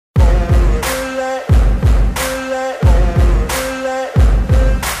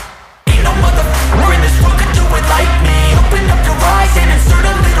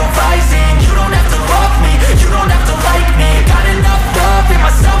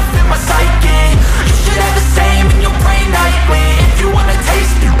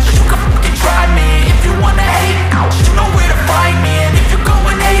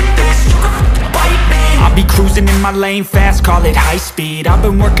my lane fast, call it high speed. I've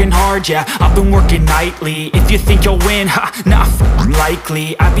been working hard, yeah, I've been working nightly. If you think you'll win, ha, not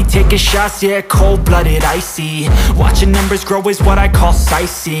likely. I be taking shots, yeah, cold-blooded, icy. Watching numbers grow is what I call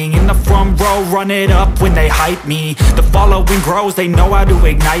sightseeing. In the front row, run it up when they hype me. The following grows, they know how to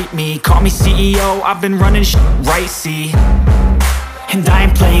ignite me. Call me CEO, I've been running shit right, see. And I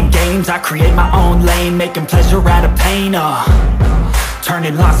ain't playing games, I create my own lane, making pleasure out of pain,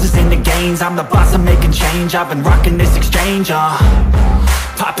 turning losses into gains. I'm the boss, I'm making change. I've been rocking this exchange,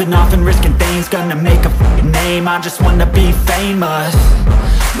 popping off and risking things. Gonna make a fucking name, I just wanna be famous.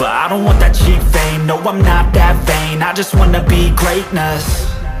 But I don't want that cheap fame, no I'm not that vain. I just wanna be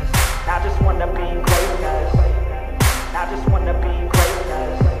greatness. I just wanna be greatness. I just wanna be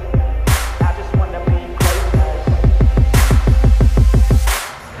greatness. I just wanna be greatness.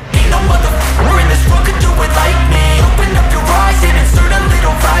 Ain't no motherfucker in this world could do it like me. Open up your eyes and insert a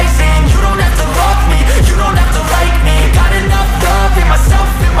little rising. You don't have to love me, you don't have to like me. Got enough love in myself,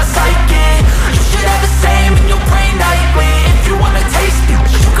 in my psyche. You should have the same in your brain nightly. If you wanna taste me,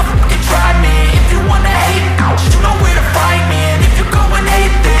 you can fucking try me. If you wanna hate me, you know where to find me. And if you go and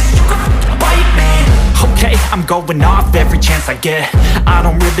hate this, you can fucking bite me. Okay, I'm going off every chance I get. I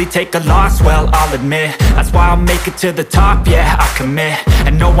don't really take a loss, well, I'll admit. That's why I'll make it to the top, yeah, I commit.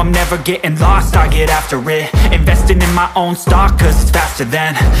 And no, I'm never getting lost, I get after it. Investing in my own stock, cause it's faster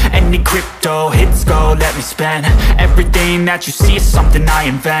than any crypto hits go, let me spend. Everything that you see is something I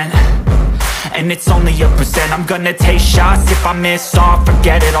invent. And it's only a percent. I'm gonna take shots. If I miss all,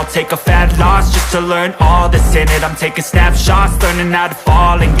 forget it. I'll take a fat loss just to learn all that's in it. I'm taking snapshots, learning how to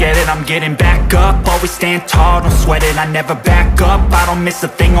fall and get it. I'm getting back up, always stand tall, don't sweat it. I never back up, I don't miss a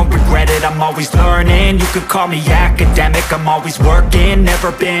thing or regret it. I'm always learning, you could call me academic. I'm always working,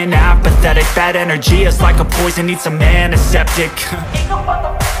 never been apathetic. That energy is like a poison, needs some antiseptic.